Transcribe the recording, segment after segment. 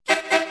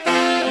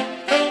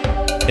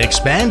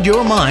Expand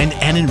your mind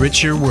and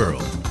enrich your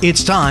world.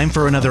 It's time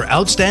for another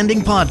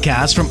outstanding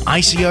podcast from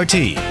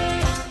ICRT.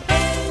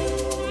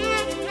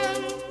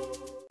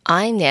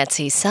 I'm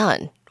Nancy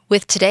Sun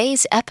with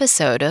today's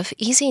episode of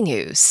Easy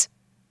News.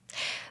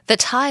 The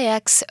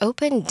TAIEX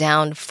opened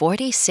down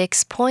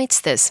 46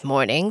 points this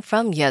morning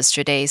from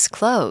yesterday's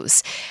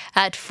close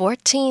at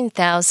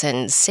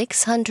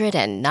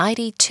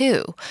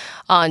 14,692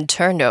 on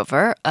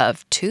turnover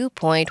of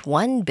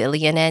 2.1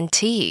 billion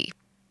NT.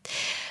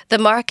 The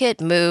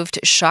market moved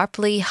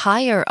sharply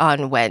higher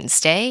on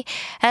Wednesday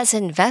as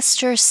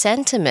investor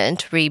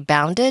sentiment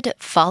rebounded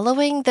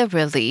following the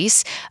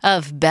release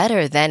of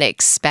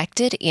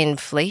better-than-expected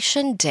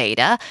inflation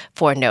data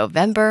for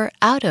November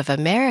out of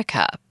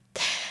America.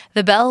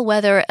 The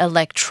bellwether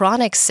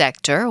electronics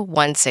sector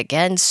once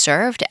again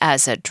served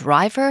as a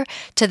driver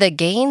to the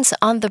gains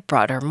on the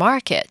broader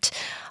market,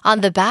 on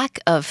the back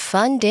of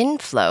fund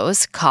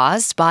inflows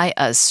caused by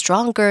a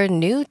stronger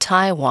new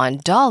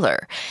Taiwan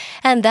dollar,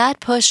 and that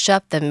pushed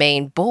up the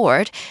main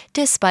board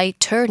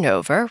despite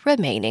turnover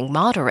remaining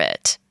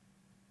moderate.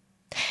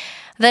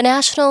 The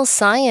National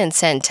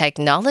Science and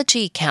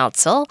Technology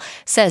Council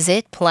says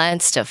it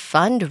plans to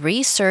fund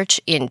research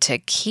into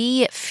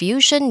key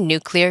fusion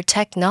nuclear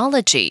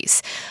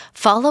technologies,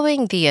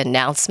 following the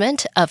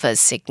announcement of a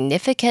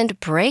significant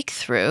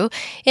breakthrough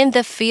in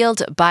the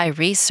field by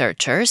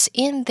researchers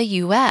in the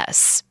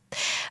U.S.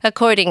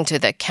 According to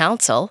the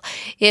Council,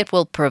 it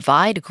will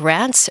provide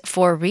grants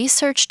for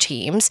research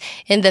teams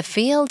in the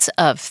fields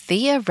of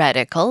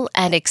theoretical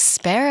and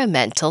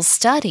experimental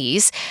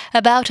studies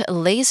about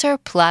laser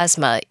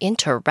plasma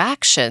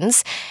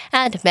interactions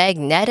and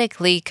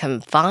magnetically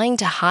confined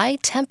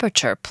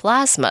high-temperature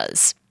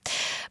plasmas.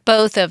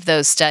 Both of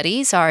those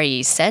studies are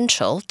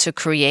essential to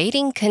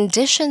creating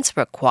conditions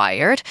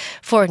required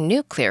for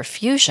nuclear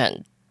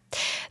fusion.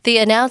 The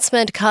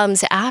announcement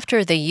comes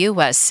after the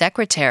U.S.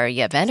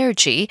 Secretary of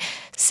Energy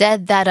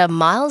said that a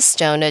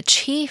milestone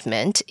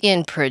achievement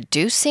in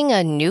producing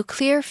a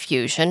nuclear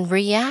fusion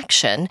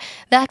reaction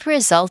that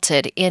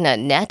resulted in a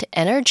net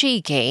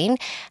energy gain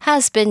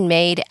has been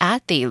made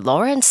at the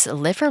Lawrence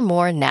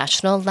Livermore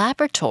National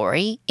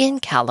Laboratory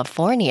in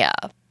California.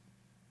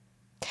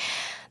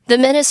 The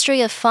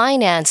Ministry of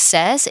Finance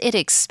says it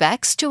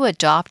expects to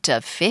adopt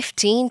a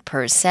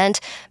 15%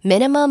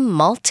 minimum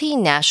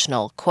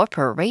multinational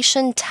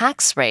corporation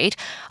tax rate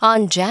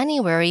on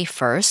January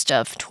 1st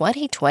of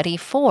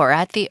 2024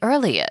 at the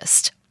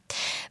earliest.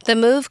 The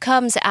move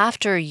comes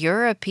after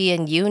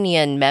European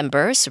Union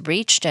members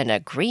reached an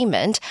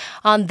agreement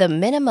on the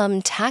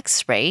minimum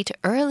tax rate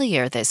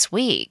earlier this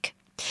week.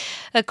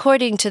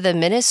 According to the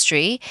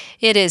ministry,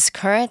 it is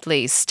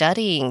currently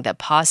studying the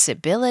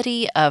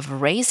possibility of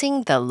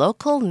raising the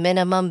local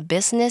minimum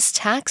business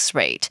tax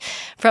rate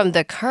from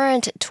the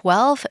current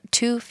 12%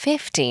 to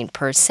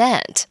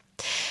 15%.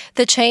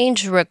 The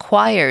change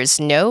requires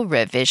no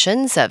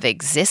revisions of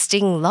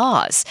existing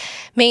laws,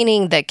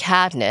 meaning the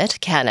cabinet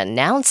can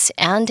announce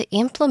and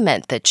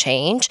implement the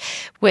change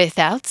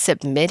without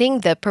submitting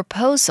the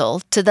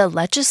proposal to the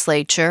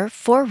legislature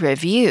for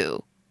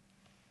review.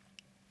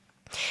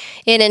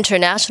 In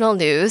international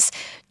news,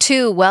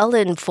 two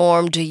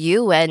well-informed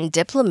UN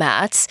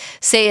diplomats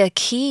say a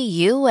key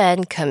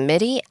UN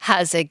committee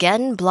has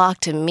again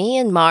blocked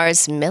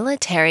Myanmar's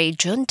military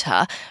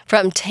junta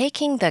from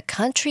taking the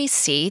country's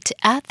seat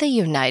at the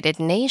United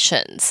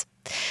Nations.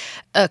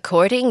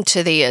 According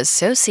to the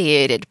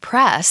Associated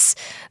Press,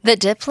 the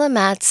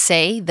diplomats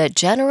say the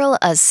General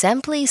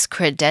Assembly's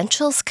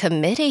Credentials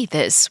Committee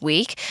this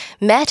week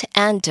met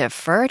and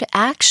deferred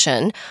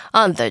action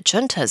on the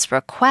junta's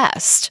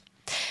request.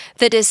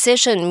 The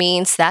decision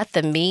means that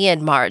the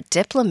Myanmar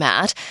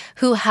diplomat,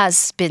 who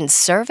has been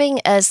serving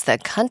as the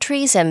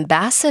country's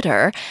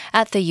ambassador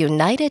at the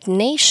United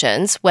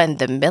Nations when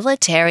the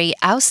military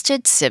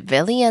ousted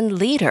civilian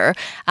leader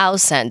Aung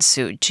San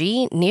Suu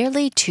Kyi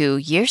nearly 2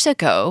 years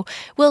ago,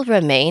 will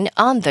remain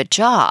on the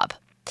job.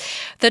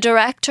 The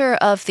director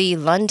of the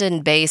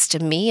London-based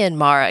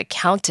Myanmar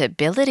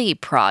Accountability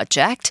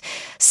Project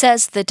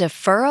says the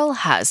deferral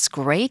has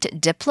great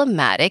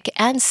diplomatic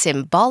and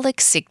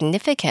symbolic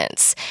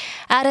significance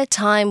at a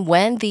time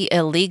when the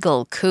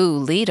illegal coup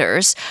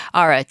leaders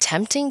are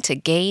attempting to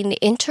gain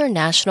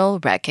international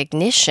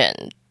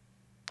recognition.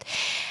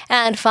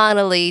 And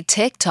finally,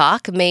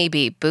 TikTok may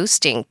be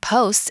boosting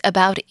posts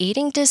about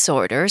eating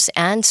disorders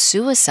and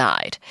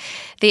suicide.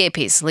 The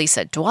AP's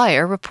Lisa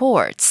Dwyer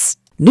reports.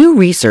 New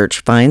research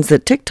finds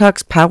that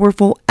TikTok's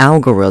powerful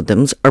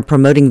algorithms are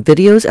promoting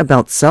videos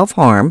about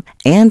self-harm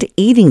and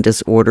eating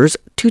disorders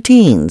to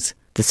teens.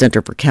 The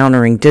Center for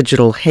Countering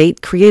Digital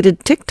Hate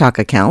created TikTok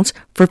accounts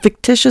for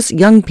fictitious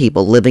young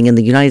people living in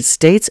the United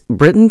States,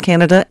 Britain,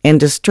 Canada,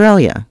 and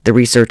Australia. The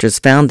researchers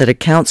found that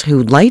accounts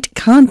who liked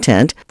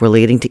content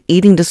relating to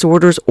eating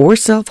disorders or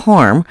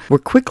self-harm were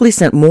quickly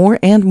sent more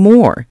and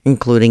more,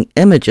 including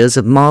images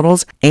of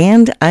models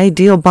and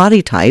ideal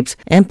body types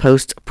and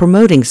posts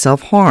promoting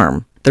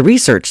self-harm. The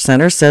research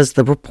center says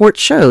the report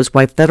shows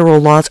why federal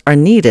laws are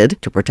needed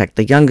to protect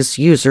the youngest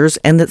users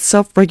and that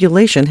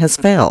self-regulation has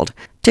failed.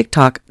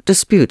 TikTok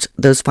disputes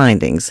those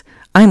findings.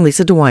 I'm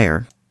Lisa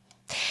Dwyer.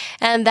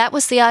 And that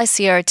was the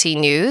ICRT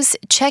News.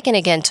 Check in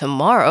again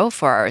tomorrow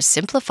for our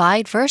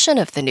simplified version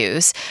of the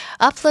news,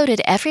 uploaded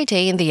every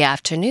day in the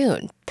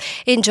afternoon.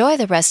 Enjoy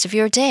the rest of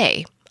your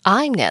day.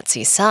 I'm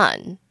Nancy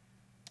Sun.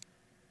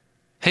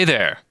 Hey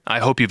there. I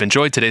hope you've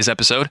enjoyed today's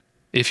episode.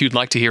 If you'd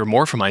like to hear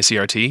more from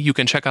ICRT, you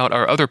can check out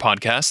our other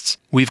podcasts.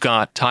 We've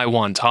got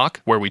Taiwan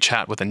Talk, where we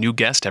chat with a new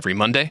guest every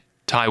Monday,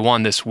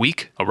 Taiwan This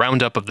Week, a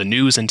roundup of the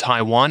news in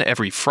Taiwan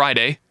every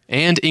Friday,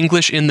 and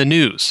English in the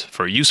News,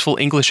 for useful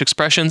English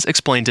expressions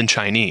explained in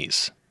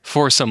Chinese.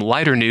 For some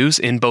lighter news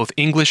in both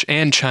English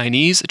and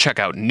Chinese, check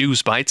out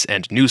News Bites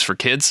and News for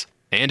Kids.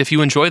 And if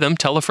you enjoy them,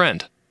 tell a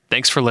friend.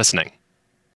 Thanks for listening.